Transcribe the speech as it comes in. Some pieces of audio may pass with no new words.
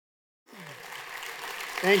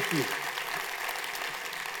Thank you.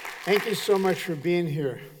 Thank you so much for being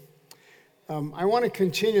here. I want to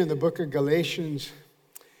continue in the book of Galatians.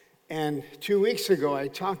 And 2 weeks ago, I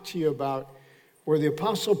talked to you about where the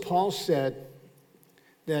Apostle Paul said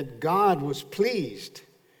that God was pleased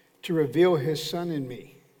to reveal his Son in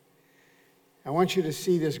me. I want you to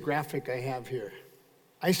see this graphic I have here.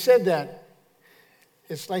 I said that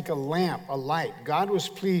it's like a lamp, a light. God was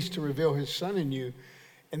pleased to reveal his Son in you,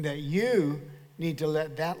 and that you need to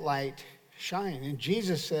let that light shine. And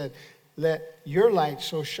Jesus said, let your light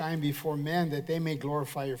so shine before men that they may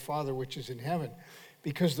glorify your Father which is in heaven.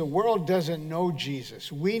 Because the world doesn't know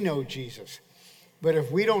Jesus. We know Jesus. But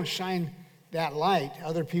if we don't shine that light,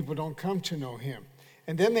 other people don't come to know him.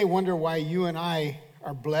 And then they wonder why you and I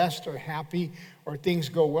are blessed or happy or things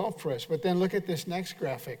go well for us. But then look at this next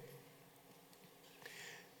graphic.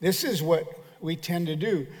 This is what we tend to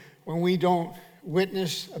do when we don't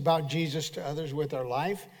witness about Jesus to others with our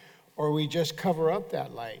life, or we just cover up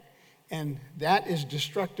that light. And that is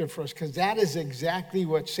destructive for us, because that is exactly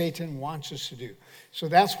what Satan wants us to do. So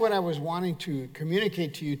that's what I was wanting to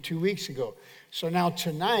communicate to you 2 weeks ago. So now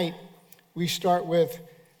tonight, we start with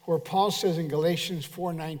where Paul says in Galatians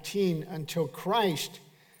 4:19, until Christ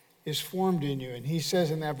is formed in you. And he says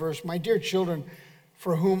in that verse, my dear children,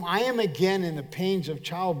 for whom I am again in the pains of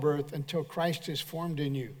childbirth until Christ is formed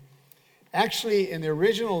in you. Actually, in the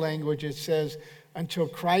original language, it says, until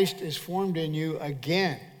Christ is formed in you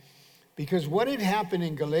again. Because what had happened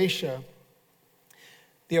in Galatia,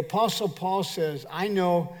 the Apostle Paul says, I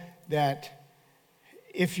know that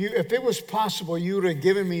if it was possible, you would have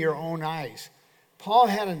given me your own eyes. Paul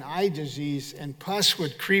had an eye disease, and pus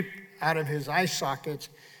would creep out of his eye sockets.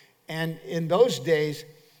 And in those days,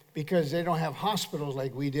 because they don't have hospitals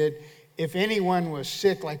like we did, if anyone was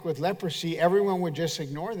sick, like with leprosy, everyone would just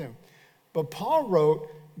ignore them. But Paul wrote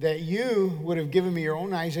that you would have given me your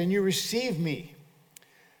own eyes and you received me.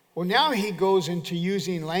 Well, now he goes into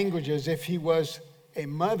using language as if he was a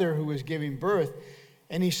mother who was giving birth.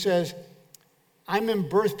 And he says, I'm in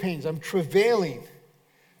birth pains. I'm travailing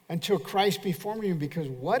until Christ be formed in you. Because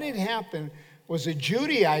what had happened was the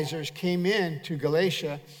Judaizers came in to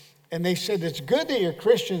Galatia and they said, it's good that you're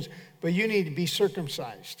Christians, but you need to be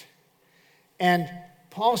circumcised. And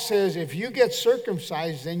Paul says, if you get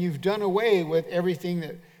circumcised, then you've done away with everything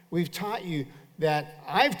that we've taught you, that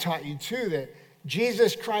I've taught you too, that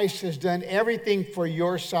Jesus Christ has done everything for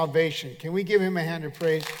your salvation. Can we give him a hand of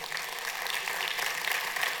praise?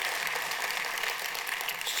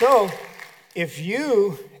 So, if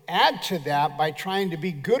you add to that by trying to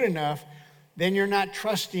be good enough, then you're not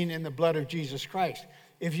trusting in the blood of Jesus Christ.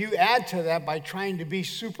 If you add to that by trying to be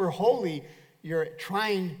super holy, you're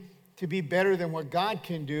trying to be better than what God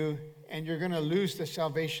can do, and you're going to lose the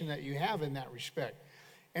salvation that you have in that respect.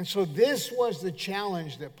 And so this was the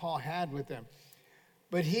challenge that Paul had with them.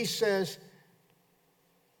 But he says,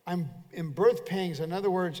 I'm in birth pangs. In other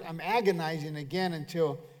words, I'm agonizing again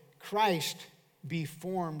until Christ be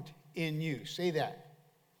formed in you. Say that.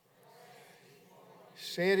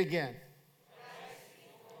 Say it again.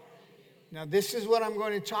 Now, this is what I'm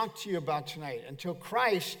going to talk to you about tonight. Until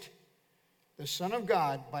Christ, the Son of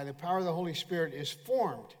God, by the power of the Holy Spirit, is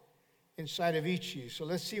formed inside of each of you. So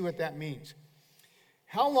let's see what that means.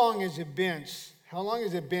 How long has it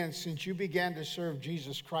been since you began to serve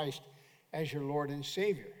Jesus Christ as your Lord and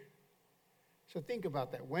Savior? So think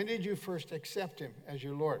about that. When did you first accept him as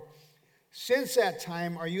your Lord? Since that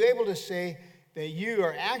time, are you able to say that you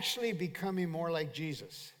are actually becoming more like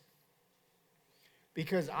Jesus?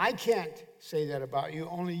 Because I can't say that about you,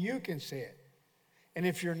 only you can say it. And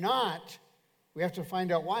if you're not, we have to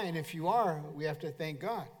find out why. And if you are, we have to thank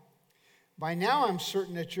God. By now, I'm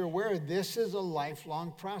certain that you're aware this is a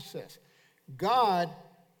lifelong process. God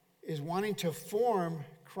is wanting to form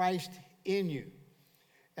Christ in you.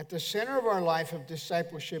 At the center of our life of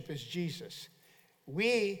discipleship is Jesus.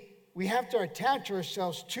 We have to attach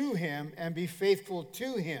ourselves to him and be faithful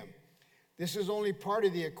to him. This is only part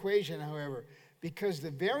of the equation, however, because the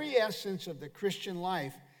very essence of the Christian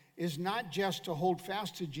life is not just to hold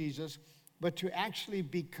fast to Jesus, but to actually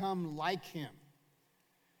become like him.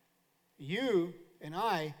 You and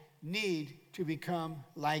I need to become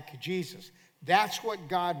like Jesus. That's what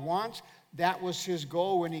God wants. That was his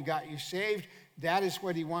goal when he got you saved. That is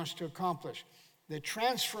what he wants to accomplish. The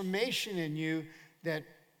transformation in you that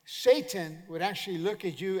Satan would actually look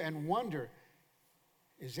at you and wonder,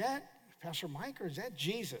 is that Pastor Mike or is that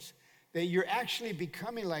Jesus? That you're actually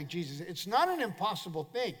becoming like Jesus. It's not an impossible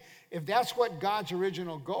thing. If that's what God's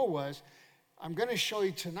original goal was, I'm going to show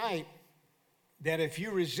you tonight that if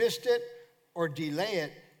you resist it or delay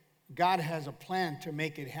it, God has a plan to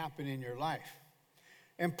make it happen in your life.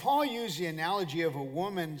 And Paul used the analogy of a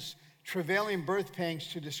woman's travailing birth pangs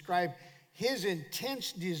to describe his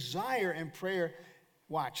intense desire and prayer,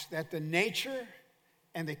 watch, that the nature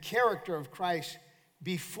and the character of Christ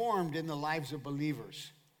be formed in the lives of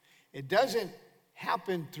believers. It doesn't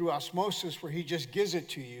happen through osmosis where he just gives it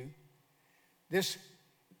to you. This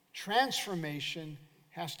transformation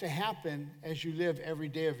has to happen as you live every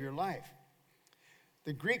day of your life.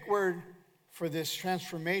 The Greek word for this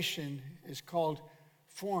transformation is called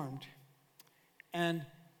formed, and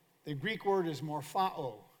the Greek word is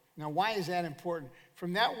morphao. Now, why is that important?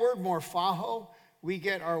 From that word morphao, we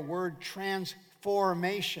get our word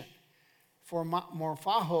transformation. For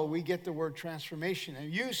morphao, we get the word transformation.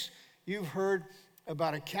 And you've heard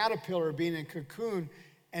about a caterpillar being in a cocoon,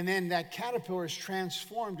 and then that caterpillar is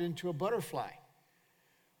transformed into a butterfly.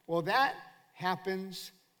 Well, that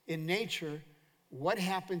happens in nature. What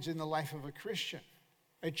happens in the life of a Christian?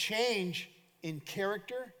 A change in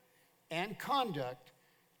character and conduct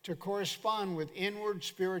to correspond with inward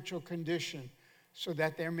spiritual condition so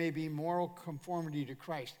that there may be moral conformity to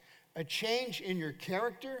Christ. A change in your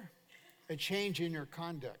character, a change in your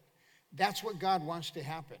conduct. That's what God wants to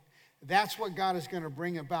happen. That's what God is going to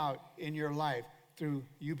bring about in your life through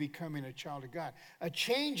you becoming a child of God. A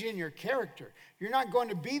change in your character. You're not going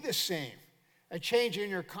to be the same. A change in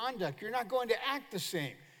your conduct. You're not going to act the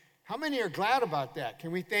same. How many are glad about that?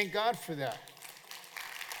 Can we thank God for that?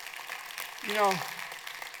 You know,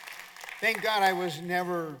 thank God I was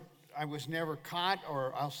never caught,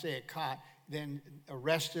 or I'll say it caught, then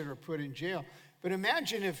arrested or put in jail. But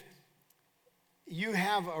imagine if you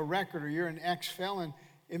have a record or you're an ex-felon.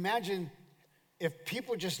 Imagine if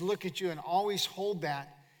people just look at you and always hold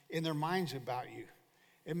that in their minds about you.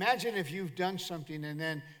 Imagine if you've done something and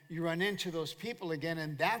then you run into those people again,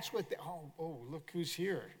 and that's what look who's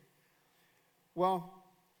here. Well,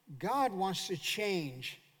 God wants to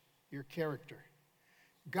change your character.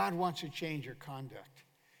 God wants to change your conduct.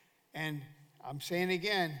 And I'm saying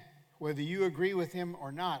again, whether you agree with him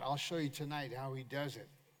or not, I'll show you tonight how he does it.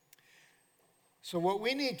 So what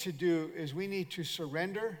we need to do is we need to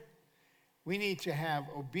surrender, we need to have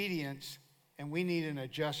obedience, and we need an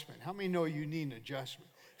adjustment. How many know you need an adjustment?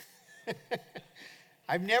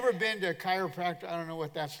 I've never been to a chiropractor. I don't know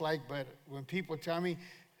what that's like, but when people tell me,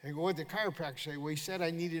 they go, what did the chiropractor say? Well, he said I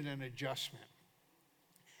needed an adjustment.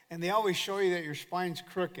 And they always show you that your spine's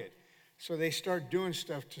crooked. So they start doing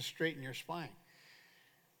stuff to straighten your spine.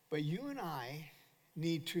 But you and I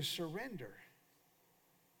need to surrender.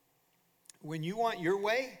 When you want your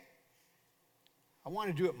way, I want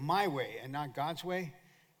to do it my way and not God's way,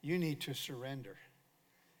 you need to surrender.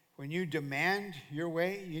 When you demand your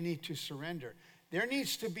way, you need to surrender. There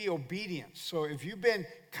needs to be obedience. So if you've been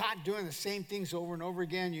caught doing the same things over and over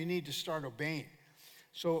again, you need to start obeying.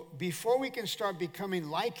 So before we can start becoming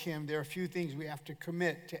like him, there are a few things we have to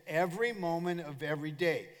commit to every moment of every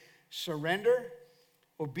day. Surrender,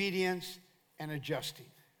 obedience, and adjusting.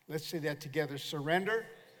 Let's say that together. Surrender,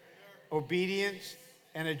 obedience,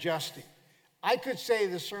 and adjusting. I could say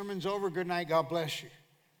the sermon's over, good night, God bless you,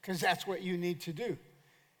 because that's what you need to do.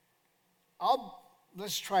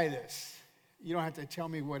 Let's try this. You don't have to tell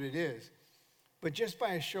me what it is, but just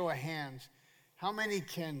by a show of hands, how many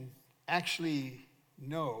can actually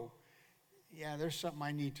know, yeah, there's something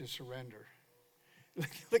I need to surrender?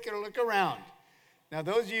 Look around. Now,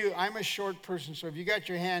 those of you, I'm a short person, so if you got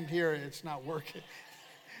your hand here, it's not working.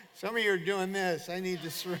 Some of you are doing this. I need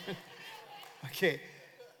to surrender. Okay.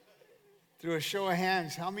 Through a show of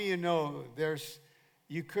hands, how many of you know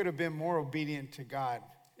you could have been more obedient to God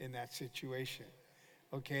in that situation?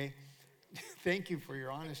 Okay. Thank you for your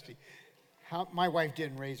honesty. My wife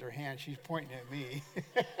didn't raise her hand. She's pointing at me.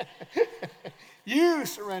 You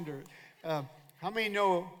surrender. How many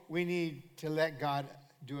know we need to let God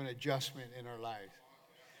do an adjustment in our lives?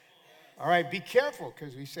 All right, be careful,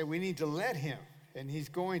 because we say we need to let him, and he's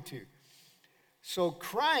going to. So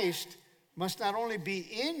Christ must not only be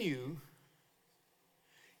in you,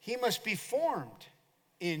 he must be formed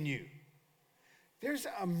in you. There's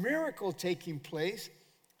a miracle taking place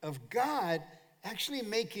of God actually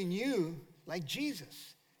making you like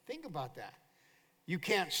Jesus. Think about that. You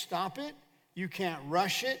can't stop it. You can't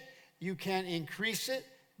rush it. You can't increase it,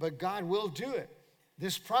 but God will do it.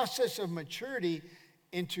 This process of maturity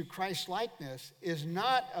into Christ-likeness is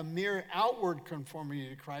not a mere outward conformity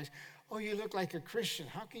to Christ. Oh, you look like a Christian.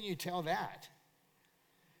 How can you tell that?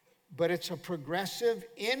 But it's a progressive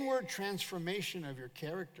inward transformation of your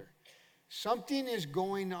character. Something is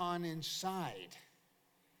going on inside.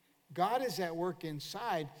 God is at work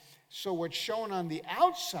inside, so what's shown on the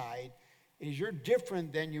outside is you're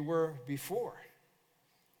different than you were before.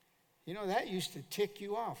 You know, that used to tick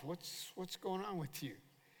you off. What's going on with you?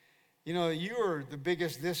 You know, you were the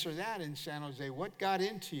biggest this or that in San Jose. What got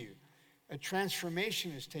into you? A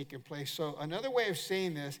transformation has taken place. So another way of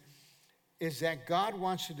saying this is that God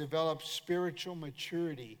wants to develop spiritual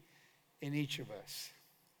maturity in each of us.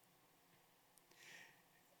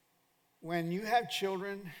 When you have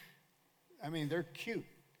children, I mean, they're cute.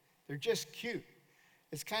 They're just cute.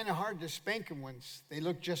 It's kind of hard to spank them when they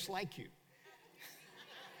look just like you.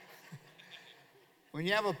 When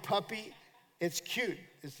you have a puppy, it's cute.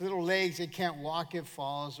 Its little legs, it can't walk, it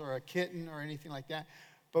falls, or a kitten or anything like that.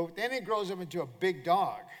 But then it grows up into a big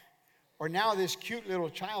dog. Or now this cute little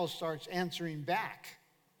child starts answering back.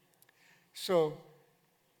 So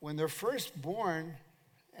when they're first born,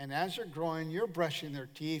 and as they're growing, you're brushing their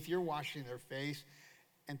teeth, you're washing their face,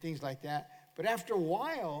 and things like that. But after a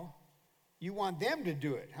while, you want them to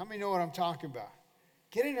do it. How many know what I'm talking about?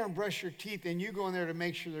 Get in there and brush your teeth, and you go in there to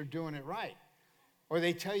make sure they're doing it right. Or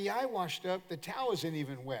they tell you, I washed up, the towel isn't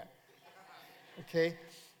even wet. Okay?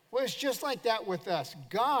 Well, it's just like that with us.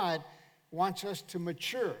 God wants us to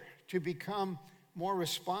mature, to become more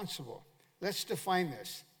responsible. Let's define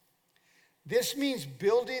this. This means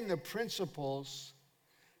building the principles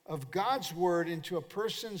of God's word into a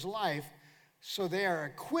person's life so they are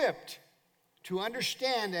equipped to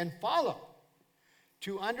understand and follow.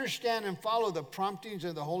 To understand and follow the promptings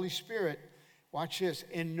of the Holy Spirit, watch this,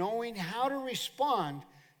 in knowing how to respond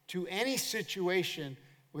to any situation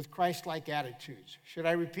with Christ-like attitudes. Should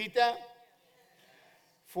I repeat that?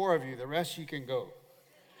 4 of you, the rest you can go.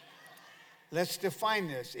 Let's define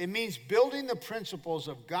this. It means building the principles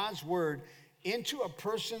of God's word into a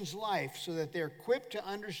person's life so that they're equipped to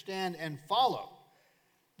understand and follow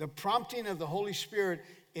the prompting of the Holy Spirit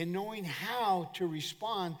in knowing how to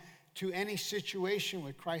respond to any situation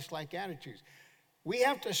with Christ-like attitudes. We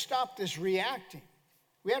have to stop this reacting.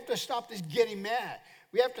 We have to stop this getting mad.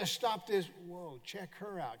 We have to stop this, whoa, check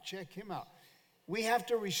her out, check him out. We have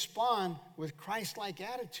to respond with Christ-like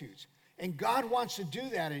attitudes. And God wants to do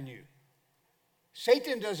that in you.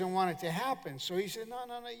 Satan doesn't want it to happen. So he said, no,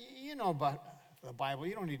 you know about the Bible.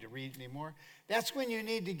 You don't need to read anymore. That's when you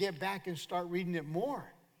need to get back and start reading it more.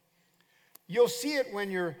 You'll see it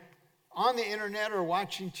when you're on the internet or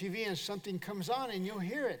watching TV and something comes on and you'll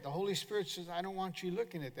hear it. The Holy Spirit says, I don't want you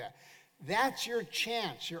looking at that. That's your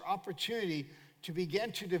chance, your opportunity to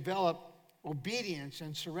begin to develop obedience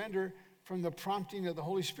and surrender from the prompting of the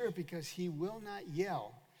Holy Spirit, because he will not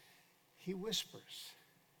yell. He whispers.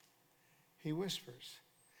 He whispers.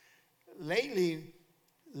 Lately,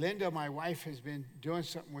 Linda, my wife, has been doing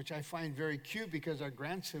something which I find very cute because our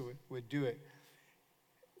grandson would do it.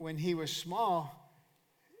 When he was small,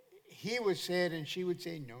 he would say it and she would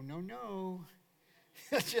say, no, no, no.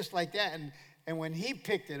 Just like that. And when he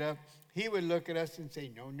picked it up, he would look at us and say,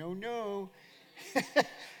 no, no, no.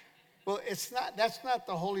 Well, that's not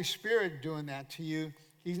the Holy Spirit doing that to you.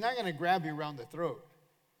 He's not going to grab you around the throat.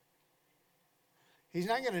 He's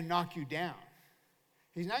not going to knock you down.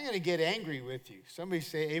 He's not going to get angry with you. Somebody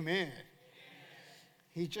say amen. Amen.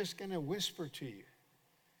 He's just going to whisper to you.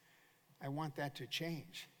 I want that to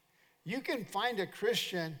change. You can find a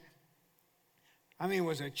Christian,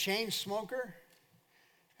 was a chain smoker,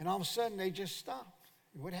 and all of a sudden they just stopped.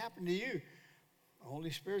 What happened to you? The Holy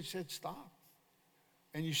Spirit said stop.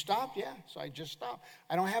 And you stopped? Yeah, so I just stopped.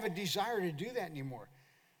 I don't have a desire to do that anymore.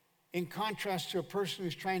 In contrast to a person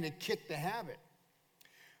who's trying to kick the habit.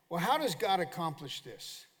 Well, how does God accomplish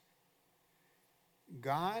this?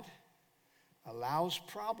 God allows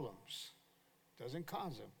problems, doesn't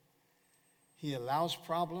cause them. He allows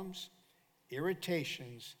problems,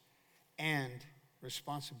 irritations, and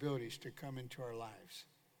responsibilities to come into our lives.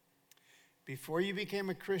 Before you became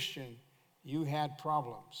a Christian, you had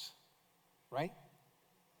problems, right?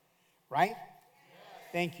 Right?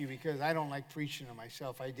 Thank you, because I don't like preaching to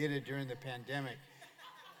myself. I did it during the pandemic.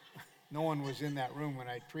 No one was in that room when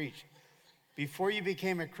I preached. Before you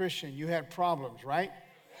became a Christian, you had problems, right?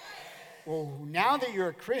 Well, now that you're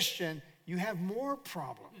a Christian, you have more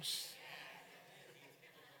problems.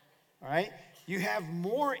 All right? You have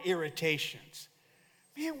more irritations.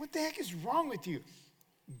 Man, what the heck is wrong with you?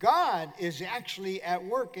 God is actually at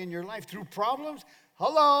work in your life through problems.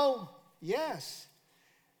 Hello? Yes.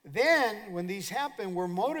 Then, when these happen, we're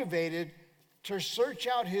motivated to search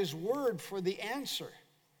out his word for the answer.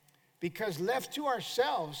 Because left to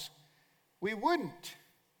ourselves, we wouldn't.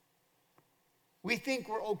 We think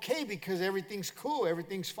we're okay because everything's cool,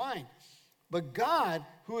 everything's fine. But God,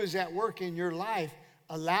 who is at work in your life,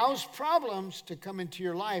 allows problems to come into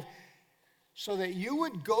your life so that you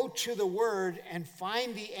would go to the word and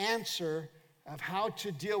find the answer of how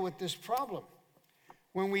to deal with this problem.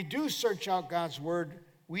 When we do search out God's word,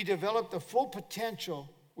 we develop the full potential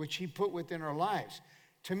which he put within our lives.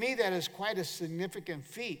 To me, that is quite a significant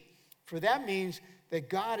feat, for that means that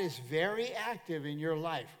God is very active in your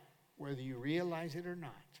life, whether you realize it or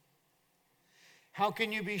not. How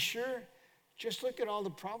can you be sure? Just look at all the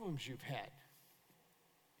problems you've had.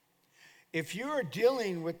 If you're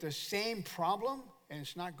dealing with the same problem and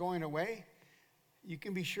it's not going away, you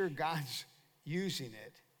can be sure God's using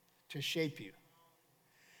it to shape you.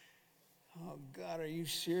 Oh, God, are you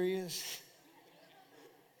serious?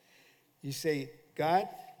 You say, God,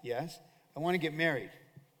 yes, I want to get married.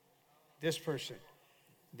 This person.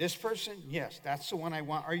 This person? Yes, that's the one I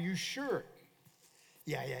want. Are you sure?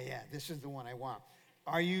 Yeah, this is the one I want.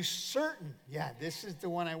 Are you certain? Yeah, this is the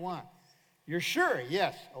one I want. You're sure?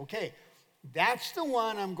 Yes, okay. That's the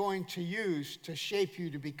one I'm going to use to shape you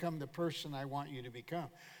to become the person I want you to become.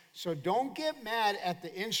 So don't get mad at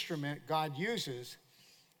the instrument God uses,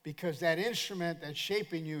 because that instrument that's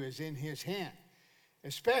shaping you is in his hand.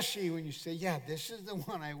 Especially when you say, yeah, this is the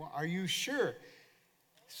one I want. Are you sure?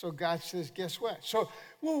 So God says, guess what? So,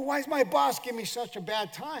 well, why is my boss giving me such a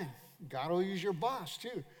bad time? God will use your boss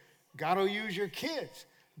too. God will use your kids.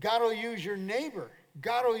 God will use your neighbor.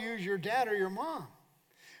 God will use your dad or your mom.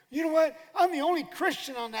 You know what? I'm the only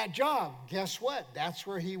Christian on that job. Guess what? That's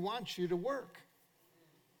where he wants you to work.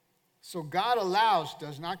 So God allows,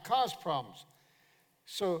 does not cause problems.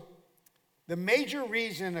 So the major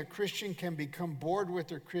reason a Christian can become bored with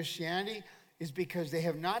their Christianity is because they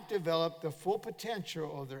have not developed the full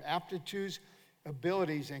potential of their aptitudes,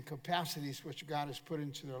 abilities, and capacities which God has put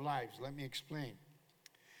into their lives. Let me explain.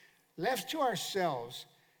 Left to ourselves,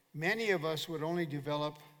 many of us would only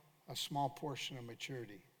develop a small portion of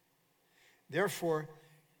maturity. Therefore,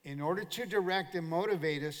 in order to direct and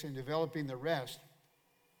motivate us in developing the rest,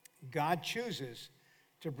 God chooses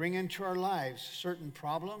to bring into our lives certain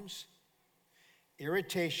problems,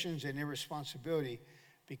 irritations, and irresponsibility,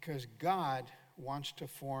 because God wants to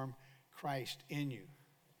form Christ in you.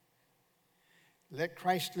 Let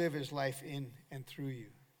Christ live his life in and through you,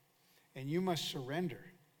 and you must surrender.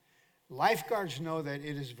 Lifeguards know that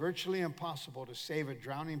it is virtually impossible to save a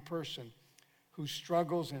drowning person who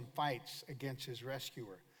struggles and fights against his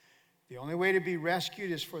rescuer. The only way to be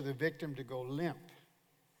rescued is for the victim to go limp,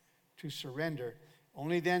 to surrender.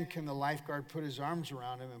 Only then can the lifeguard put his arms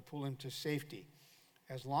around him and pull him to safety.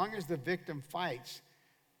 As long as the victim fights,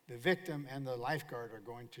 the victim and the lifeguard are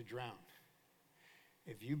going to drown.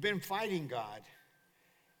 If you've been fighting God,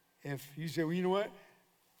 if you say, well, you know what?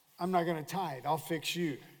 I'm not going to tithe, I'll fix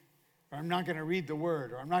you. Or I'm not going to read the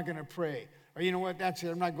word, or I'm not going to pray. Or you know what, that's it,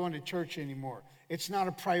 I'm not going to church anymore. It's not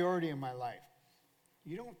a priority in my life.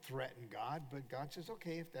 You don't threaten God, but God says,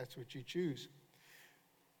 okay, if that's what you choose.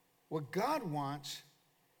 What God wants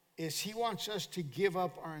is he wants us to give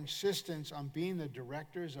up our insistence on being the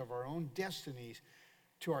directors of our own destinies,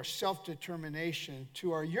 to our self-determination,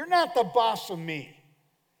 to our, you're not the boss of me.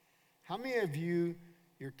 How many of you,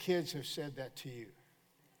 your kids have said that to you?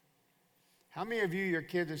 How many of you, your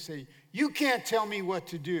kids have said, you can't tell me what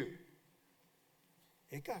to do?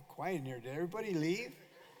 It got quiet in here. Did everybody leave?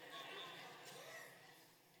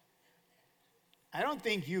 I don't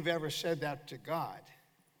think you've ever said that to God,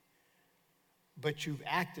 but you've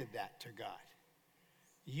acted that to God.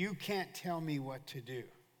 You can't tell me what to do.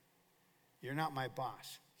 You're not my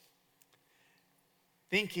boss.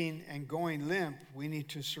 Thinking and going limp, we need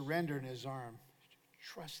to surrender in his arm.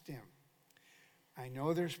 Trust him. I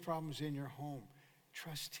know there's problems in your home.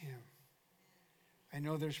 Trust him. I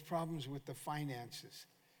know there's problems with the finances.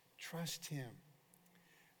 Trust him.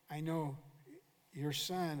 I know your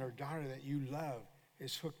son or daughter that you love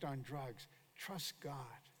is hooked on drugs. Trust God.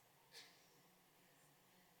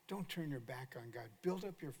 Don't turn your back on God. Build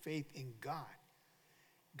up your faith in God.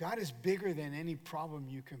 God is bigger than any problem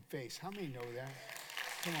you can face. How many know that?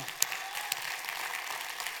 Come on.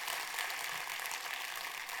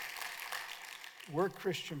 We're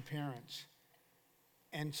Christian parents,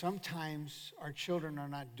 and sometimes our children are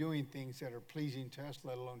not doing things that are pleasing to us,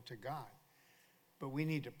 let alone to God. But we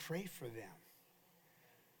need to pray for them.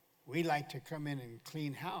 We like to come in and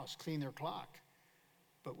clean house, clean their clock,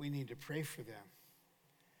 but we need to pray for them.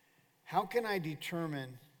 How can I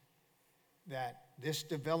determine that this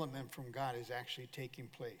development from God is actually taking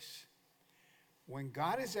place? When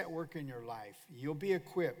God is at work in your life, you'll be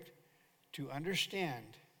equipped to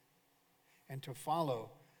understand and to follow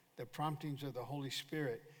the promptings of the Holy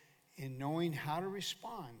Spirit in knowing how to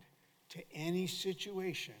respond to any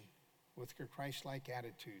situation with your Christ-like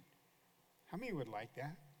attitude. How many would like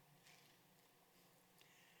that?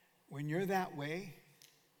 When you're that way,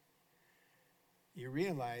 you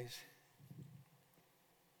realize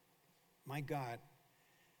My God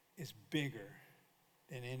is bigger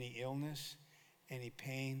than any illness, any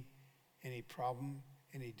pain, any problem,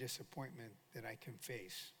 any disappointment that I can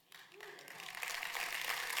face.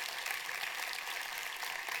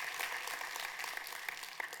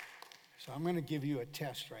 So I'm going to give you a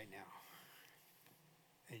test right now.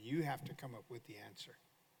 And you have to come up with the answer.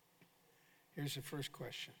 Here's the first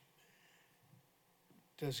question.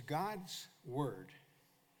 Does God's word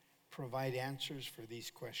provide answers for these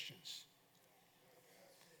questions?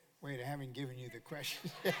 Wait, I haven't given you the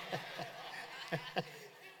questions.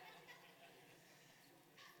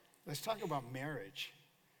 Let's talk about marriage.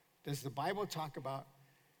 Does the Bible talk about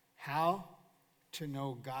how to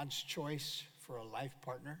know God's choice for a life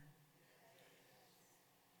partner?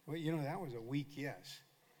 Well, you know, that was a weak yes.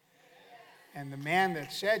 And the man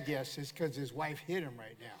that said yes is because his wife hit him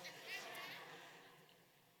right now.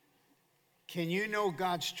 Can you know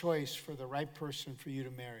God's choice for the right person for you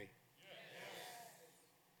to marry?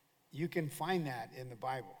 You can find that in the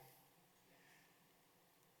Bible.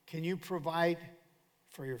 Can you provide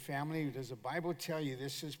for your family? Does the Bible tell you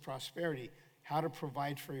this is prosperity, how to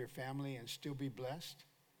provide for your family and still be blessed?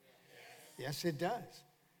 Yes, it does.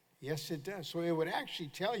 Yes, it does. So it would actually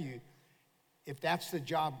tell you if that's the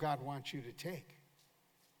job God wants you to take.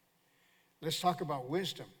 Let's talk about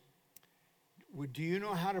wisdom. Do you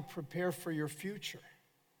know how to prepare for your future?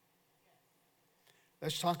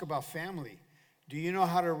 Let's talk about family. Do you know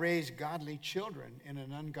how to raise godly children in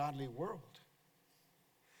an ungodly world?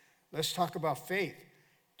 Let's talk about faith.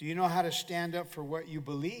 Do you know how to stand up for what you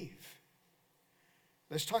believe?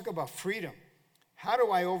 Let's talk about freedom. How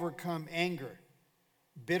do I overcome anger,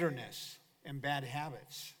 bitterness, and bad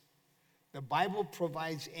habits? The Bible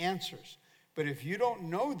provides answers. But if you don't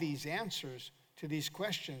know these answers to these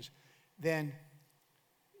questions, then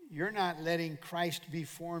you're not letting Christ be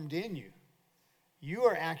formed in you. You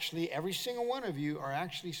are actually, every single one of you are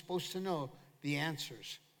actually supposed to know the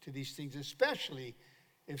answers to these things, especially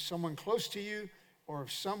if someone close to you or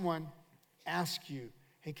if someone asks you,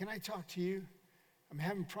 hey, can I talk to you? I'm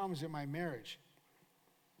having problems in my marriage.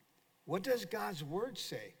 What does God's word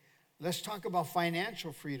say? Let's talk about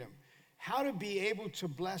financial freedom. How to be able to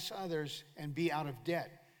bless others and be out of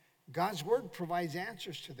debt. God's word provides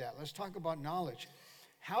answers to that. Let's talk about knowledge.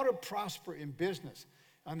 How to prosper in business.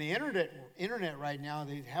 On the internet right now,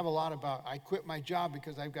 they have a lot about, I quit my job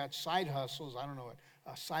because I've got side hustles. I don't know what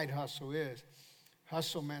a side hustle is.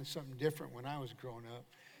 Hustle meant something different when I was growing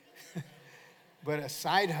up. But a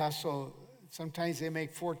side hustle, sometimes they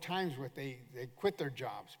make 4 times what they quit their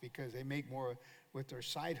jobs because they make more with their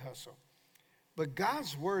side hustle. But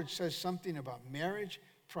God's word says something about marriage,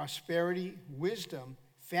 prosperity, wisdom,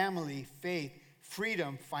 family, faith,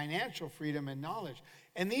 freedom, financial freedom, and knowledge.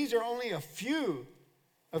 And these are only a few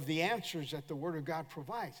of the answers that the word of God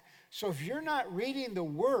provides. So if you're not reading the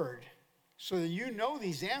word so that you know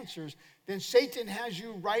these answers, then Satan has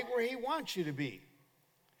you right where he wants you to be.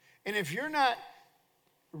 And if you're not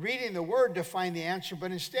reading the word to find the answer,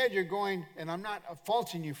 but instead you're going, and I'm not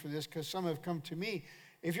faulting you for this because some have come to me,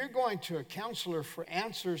 if you're going to a counselor for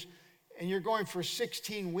answers and you're going for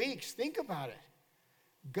 16 weeks, think about it.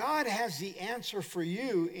 God has the answer for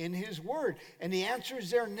you in his word, and the answer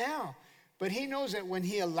is there now. But he knows that when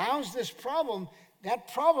he allows this problem,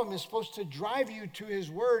 that problem is supposed to drive you to his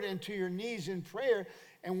word and to your knees in prayer.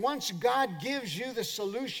 And once God gives you the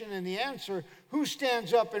solution and the answer, who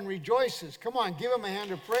stands up and rejoices? Come on, give him a hand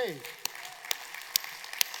of praise.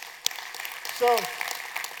 So,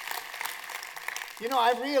 you know,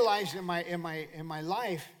 I've realized in my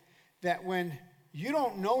life that when you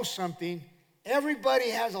don't know something, everybody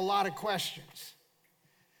has a lot of questions.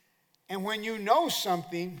 And when you know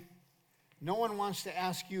something, no one wants to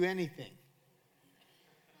ask you anything.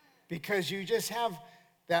 Because you just have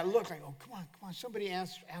that look like, oh, come on, somebody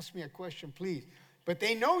ask me a question, please. But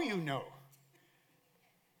they know you know.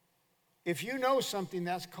 If you know something,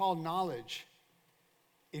 that's called knowledge.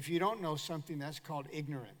 If you don't know something, that's called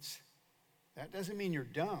ignorance. That doesn't mean you're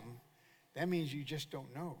dumb. That means you just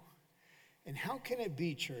don't know. And how can it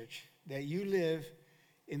be, church, that you live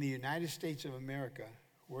in the United States of America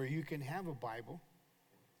where you can have a Bible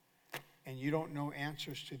and you don't know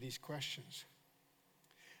answers to these questions?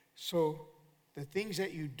 So the things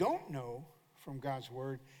that you don't know from God's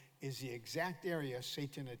word is the exact area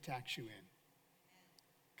Satan attacks you in.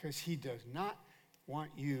 Because he does not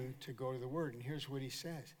want you to go to the word. And here's what he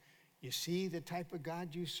says. You see the type of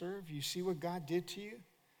God you serve? You see what God did to you?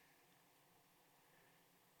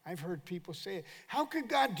 I've heard people say it. How could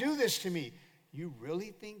God do this to me? You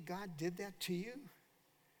really think God did that to you?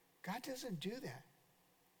 God doesn't do that.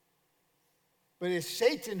 But it's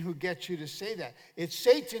Satan who gets you to say that. It's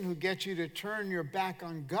Satan who gets you to turn your back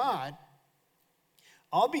on God,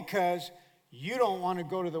 all because you don't want to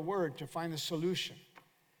go to the Word to find the solution.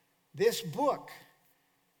 This book,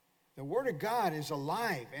 the Word of God, is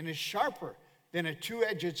alive and is sharper than a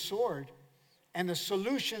two-edged sword. And the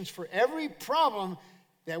solutions for every problem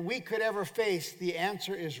that we could ever face, the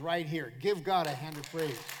answer is right here. Give God a hand of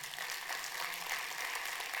praise.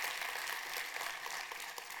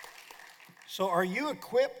 So are you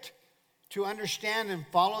equipped to understand and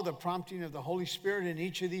follow the prompting of the Holy Spirit in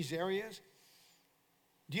each of these areas?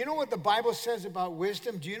 Do you know what the Bible says about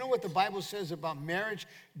wisdom? Do you know what the Bible says about marriage?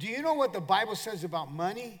 Do you know what the Bible says about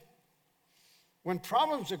money? When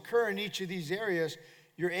problems occur in each of these areas,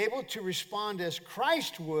 you're able to respond as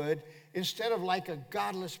Christ would instead of like a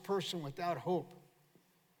godless person without hope.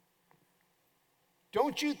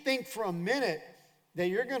 Don't you think for a minute that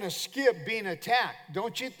you're going to skip being attacked.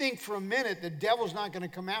 Don't you think for a minute the devil's not going to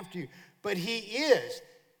come after you. But he is.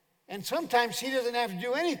 And sometimes he doesn't have to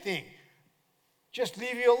do anything. Just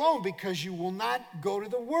leave you alone because you will not go to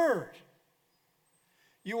the Word.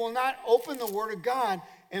 You will not open the Word of God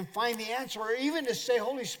and find the answer, or even to say,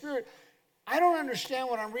 Holy Spirit, I don't understand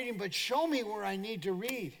what I'm reading, but show me where I need to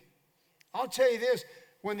read. I'll tell you this,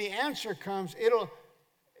 when the answer comes,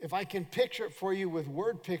 if I can picture it for you with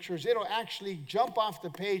word pictures, it'll actually jump off the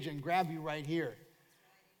page and grab you right here.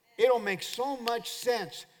 It'll make so much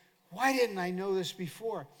sense. Why didn't I know this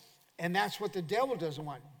before? And that's what the devil doesn't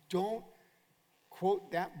want. Don't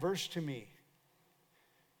quote that verse to me.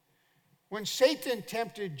 When Satan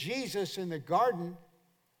tempted Jesus in the garden,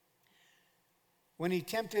 when he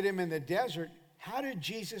tempted him in the desert, how did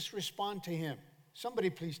Jesus respond to him? Somebody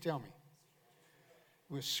please tell me.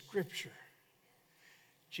 With Scripture.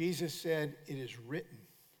 Jesus said, it is written.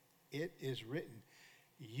 It is written.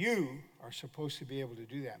 You are supposed to be able to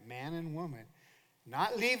do that, man and woman.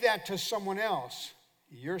 Not leave that to someone else.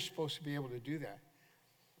 You're supposed to be able to do that.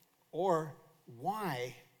 Or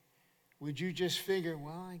why would you just figure,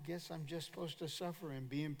 well, I guess I'm just supposed to suffer and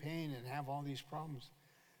be in pain and have all these problems?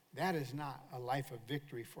 That is not a life of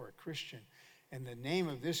victory for a Christian. And the name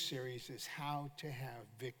of this series is How to Have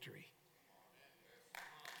Victory.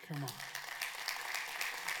 Come on.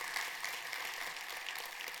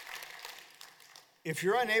 If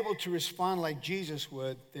you're unable to respond like Jesus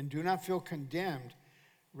would, then do not feel condemned.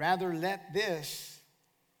 Rather, let this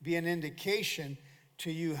be an indication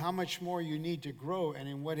to you how much more you need to grow and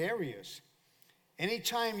in what areas.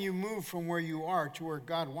 Anytime you move from where you are to where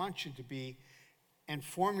God wants you to be and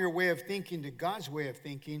form your way of thinking to God's way of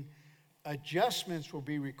thinking, adjustments will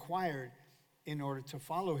be required in order to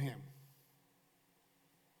follow Him.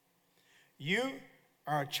 You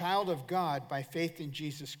are a child of God by faith in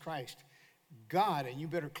Jesus Christ. God, and you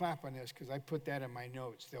better clap on this because I put that in my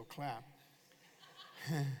notes. They'll clap.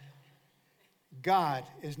 God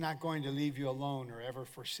is not going to leave you alone or ever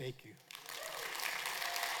forsake you.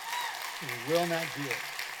 He will not do it.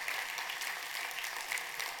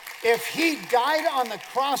 If He died on the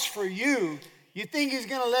cross for you, you think He's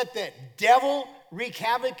going to let that devil wreak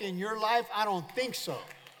havoc in your life? I don't think so.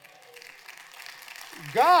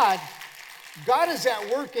 God is at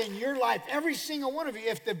work in your life, every single one of you.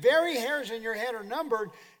 If the very hairs in your head are numbered,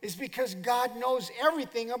 it's because God knows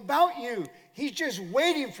everything about you. He's just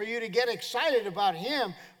waiting for you to get excited about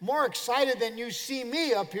Him, more excited than you see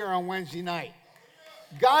me up here on Wednesday night.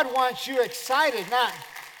 God wants you excited, not...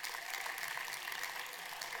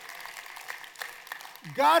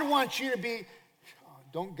 God wants you to be... Oh,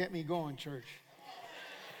 don't get me going, church.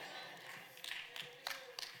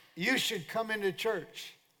 You should come into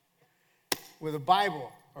church with a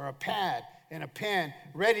Bible or a pad and a pen,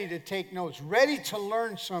 ready to take notes, ready to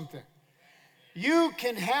learn something. You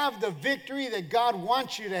can have the victory that God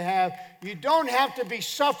wants you to have. You don't have to be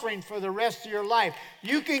suffering for the rest of your life.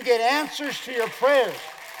 You can get answers to your prayers.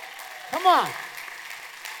 Come on.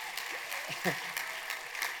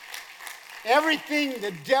 Everything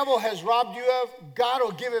the devil has robbed you of, God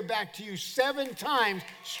will give it back to you 7 times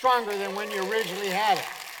stronger than when you originally had it.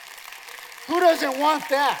 Who doesn't want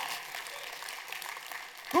that?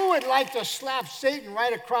 Who would like to slap Satan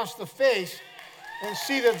right across the face and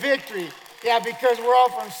see the victory? Yeah, because we're all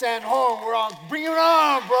from San Juan. We're all, bring it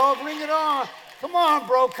on, bro, bring it on. Come on,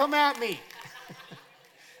 bro, come at me.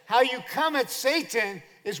 How you come at Satan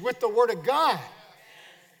is with the Word of God.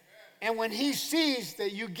 And when he sees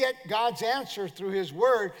that you get God's answer through His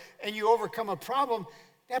Word and you overcome a problem,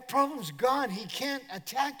 that problem's gone. He can't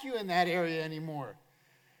attack you in that area anymore.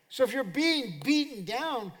 So if you're being beaten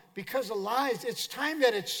down because of lies, it's time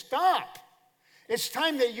that it stop. It's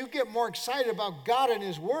time that you get more excited about God and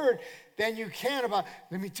His Word, than you can about,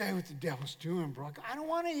 let me tell you what the devil's doing, bro. I don't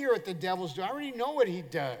want to hear what the devil's doing. I already know what he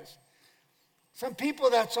does. Some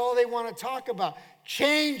people, that's all they want to talk about.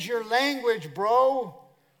 Change your language, bro.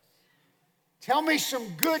 Tell me some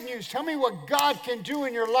good news. Tell me what God can do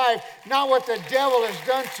in your life, not what the devil has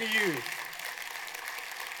done to you.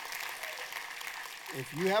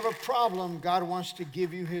 If you have a problem, God wants to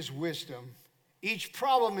give you his wisdom. Each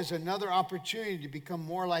problem is another opportunity to become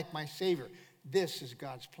more like my Savior. This is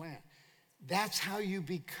God's plan. That's how you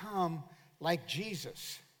become like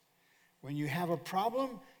Jesus. When you have a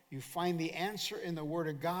problem, you find the answer in the Word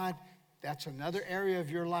of God. That's another area of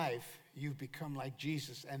your life. You've become like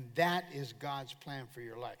Jesus, and that is God's plan for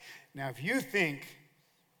your life. Now, if you think,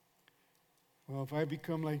 well, if I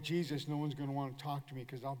become like Jesus, no one's going to want to talk to me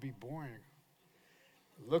because I'll be boring.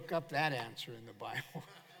 Look up that answer in the Bible.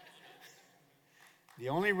 The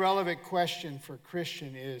only relevant question for a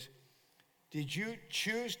Christian is, did you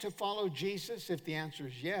choose to follow Jesus? If the answer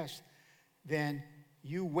is yes, then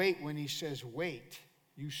you wait when he says wait.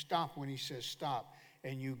 You stop when he says stop.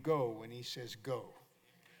 And you go when he says go.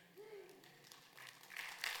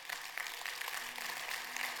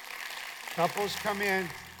 Couples come in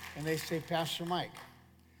and they say, Pastor Mike,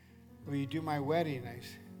 will you do my wedding? I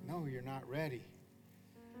say, no, you're not ready.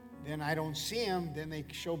 Then I don't see them. Then they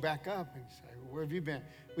show back up and say, where have you been?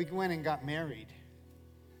 We went and got married.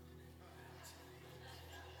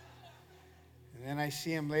 And then I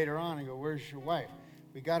see him later on and go, where's your wife?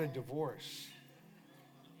 We got a divorce.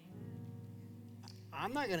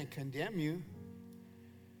 I'm not going to condemn you.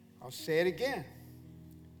 I'll say it again.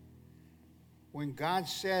 When God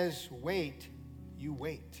says wait, you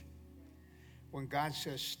wait. When God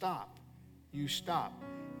says stop, you stop.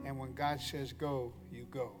 And when God says go, you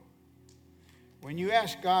go. When you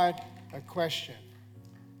ask God a question,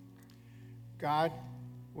 God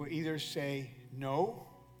will either say no,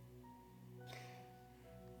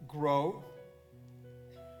 grow,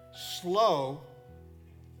 slow,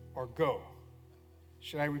 or go.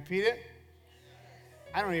 Should I repeat it?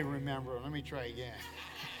 I don't even remember. Let me try again.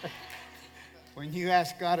 When you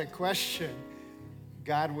ask God a question,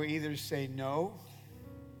 God will either say no,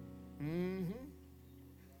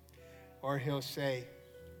 or he'll say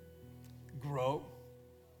grow,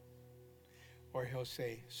 or he'll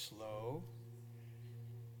say slow,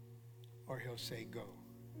 or he'll say go.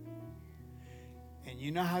 And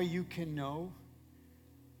you know how you can know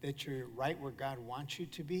that you're right where God wants you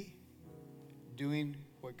to be? Doing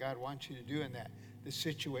what God wants you to do, and that the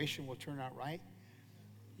situation will turn out right?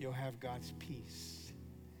 You'll have God's peace.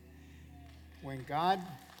 When God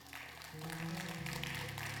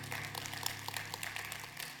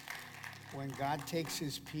takes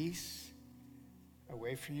his peace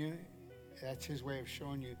away from you, that's his way of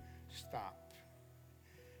showing you, stop.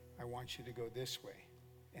 I want you to go this way.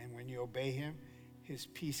 And when you obey him, his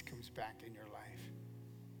peace comes back in your life.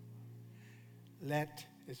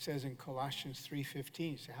 It says in Colossians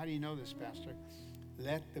 3:15, so how do you know this, Pastor?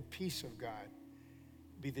 Let the peace of God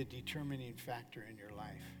be the determining factor in your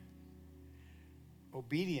life.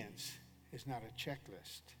 Obedience is not a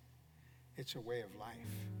checklist. It's a way of life.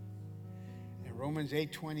 In Romans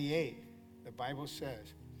 8:28, the Bible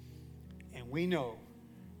says, and we know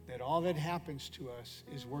that all that happens to us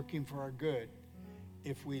is working for our good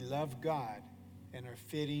if we love God and are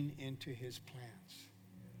fitting into his plans.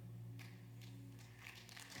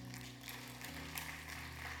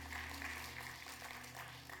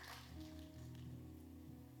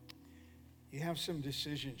 You have some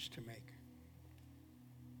decisions to make.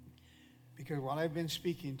 Because while I've been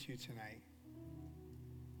speaking to you tonight,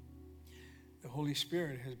 the Holy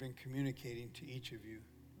Spirit has been communicating to each of you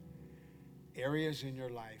areas in your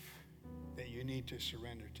life that you need to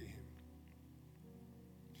surrender to him.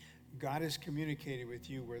 God has communicated with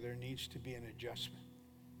you where there needs to be an adjustment.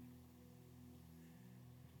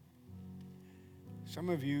 Some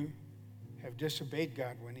of you have disobeyed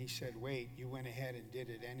God when he said wait. You went ahead and did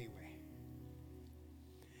it anyway.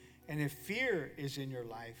 And if fear is in your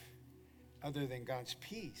life other than God's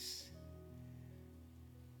peace,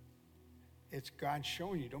 it's God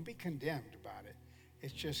showing you. Don't be condemned about it.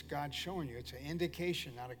 It's just God showing you. It's an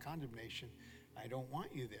indication, not a condemnation. I don't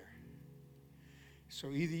want you there.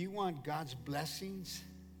 So either you want God's blessings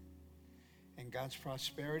and God's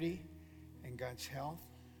prosperity and God's health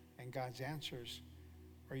and God's answers,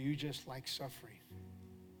 or you just like suffering.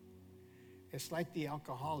 It's like the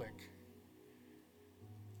alcoholic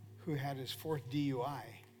who had his 4th DUI.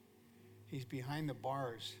 He's behind the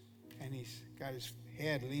bars, and he's got his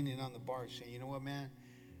head leaning on the bars saying, you know what, man?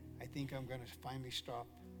 I think I'm going to finally stop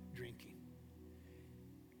drinking.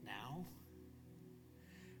 Now?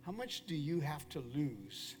 How much do you have to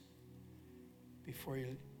lose before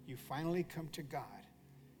you finally come to God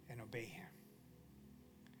and obey him.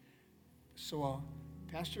 So while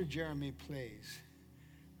Pastor Jeremy plays,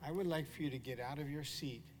 I would like for you to get out of your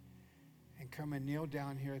seat and come and kneel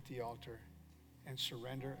down here at the altar and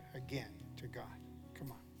surrender again to God.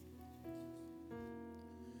 Come on.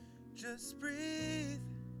 Just breathe.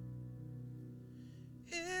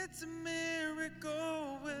 It's a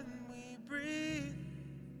miracle when we breathe.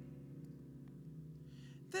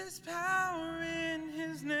 There's power in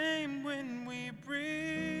his name when we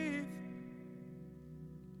breathe.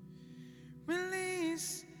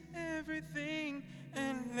 Release everything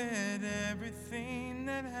and let everything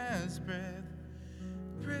that has breath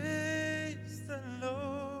praise the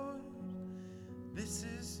Lord. This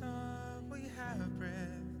is all we have, breath.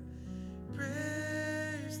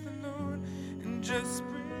 Praise the Lord and just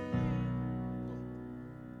breathe.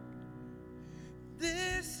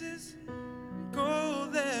 This is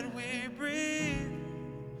gold that we breathe.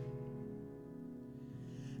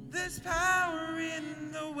 There's power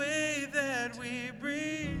in the way that we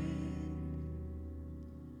breathe.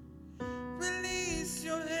 Release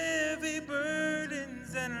your heavy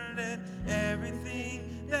burdens and let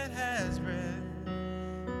everything that has breath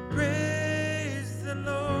praise the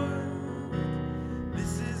Lord.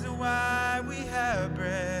 This is why we have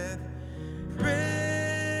breath.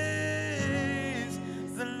 Praise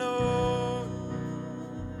the Lord.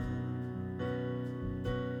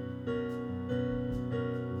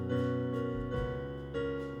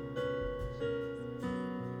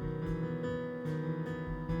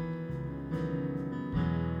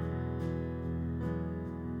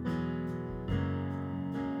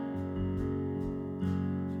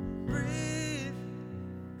 Breathe,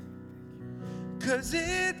 'cause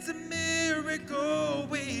it's a miracle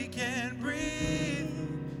we can breathe.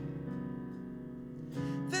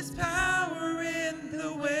 There's power in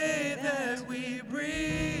the way that we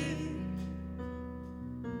breathe.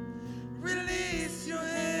 Release your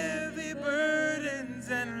heavy burdens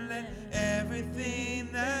and let everything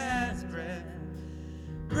that's breath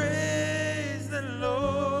praise the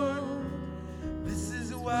Lord. This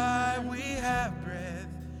is why we have breath.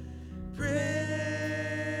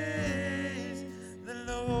 Praise the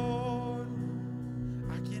Lord.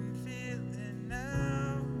 I can feel it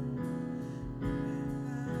now.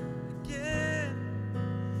 Again.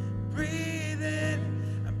 Breathing,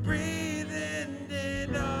 I'm breathing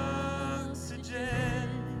in oxygen.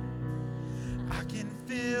 I can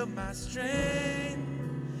feel my strength.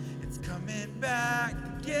 It's coming back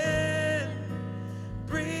again.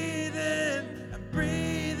 Breathing, I'm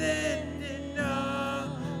breathing in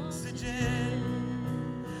oxygen.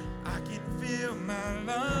 I can feel my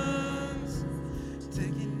lungs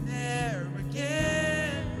taking air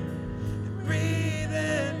again.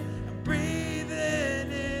 Breathing, I'm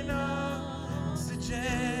breathing in oxygen.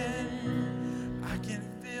 I can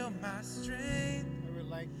feel my strength. I would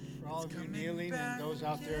like for all of you kneeling and those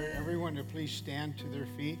out there, everyone to please stand to their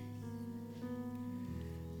feet.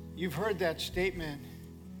 You've heard that statement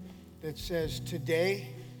that says, today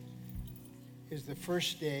is the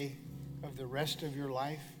first day of the rest of your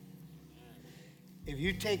life. If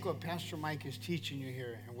you take what Pastor Mike is teaching you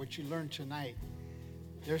here and what you learned tonight,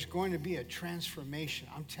 there's going to be a transformation.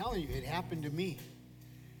 I'm telling you, it happened to me.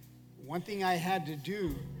 One thing I had to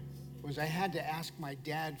do was I had to ask my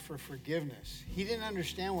dad for forgiveness. He didn't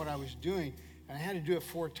understand what I was doing, and I had to do it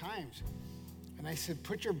 4 times. And I said,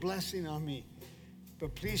 put your blessing on me,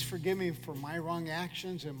 but please forgive me for my wrong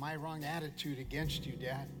actions and my wrong attitude against you,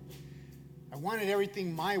 Dad. I wanted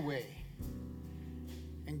everything my way.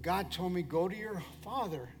 And God told me, go to your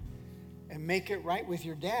father and make it right with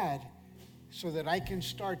your dad so that I can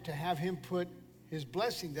start to have him put his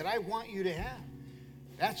blessing that I want you to have.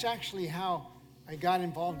 That's actually how I got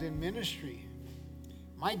involved in ministry.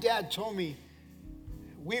 My dad told me,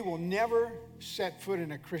 we will never set foot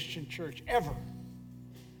in a Christian church, ever.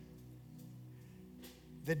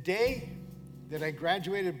 The day that I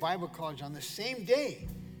graduated Bible college, on the same day,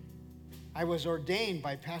 I was ordained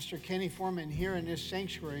by Pastor Kenny Foreman here in this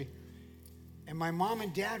sanctuary, and my mom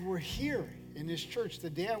and dad were here in this church the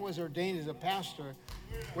day I was ordained as a pastor.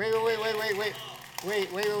 Wait.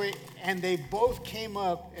 And they both came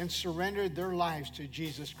up and surrendered their lives to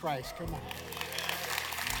Jesus Christ. Come on.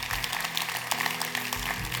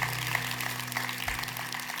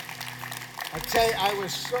 I tell you, I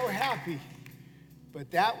was so happy. But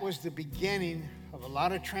that was the beginning of a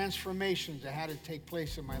lot of transformations that had to take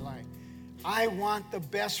place in my life. I want the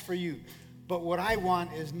best for you, but what I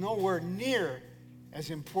want is nowhere near as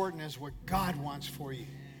important as what God wants for you.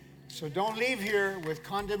 So don't leave here with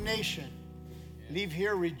condemnation. Leave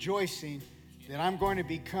here rejoicing that I'm going to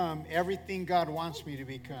become everything God wants me to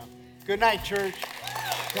become. Good night, church.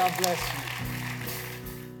 God bless you.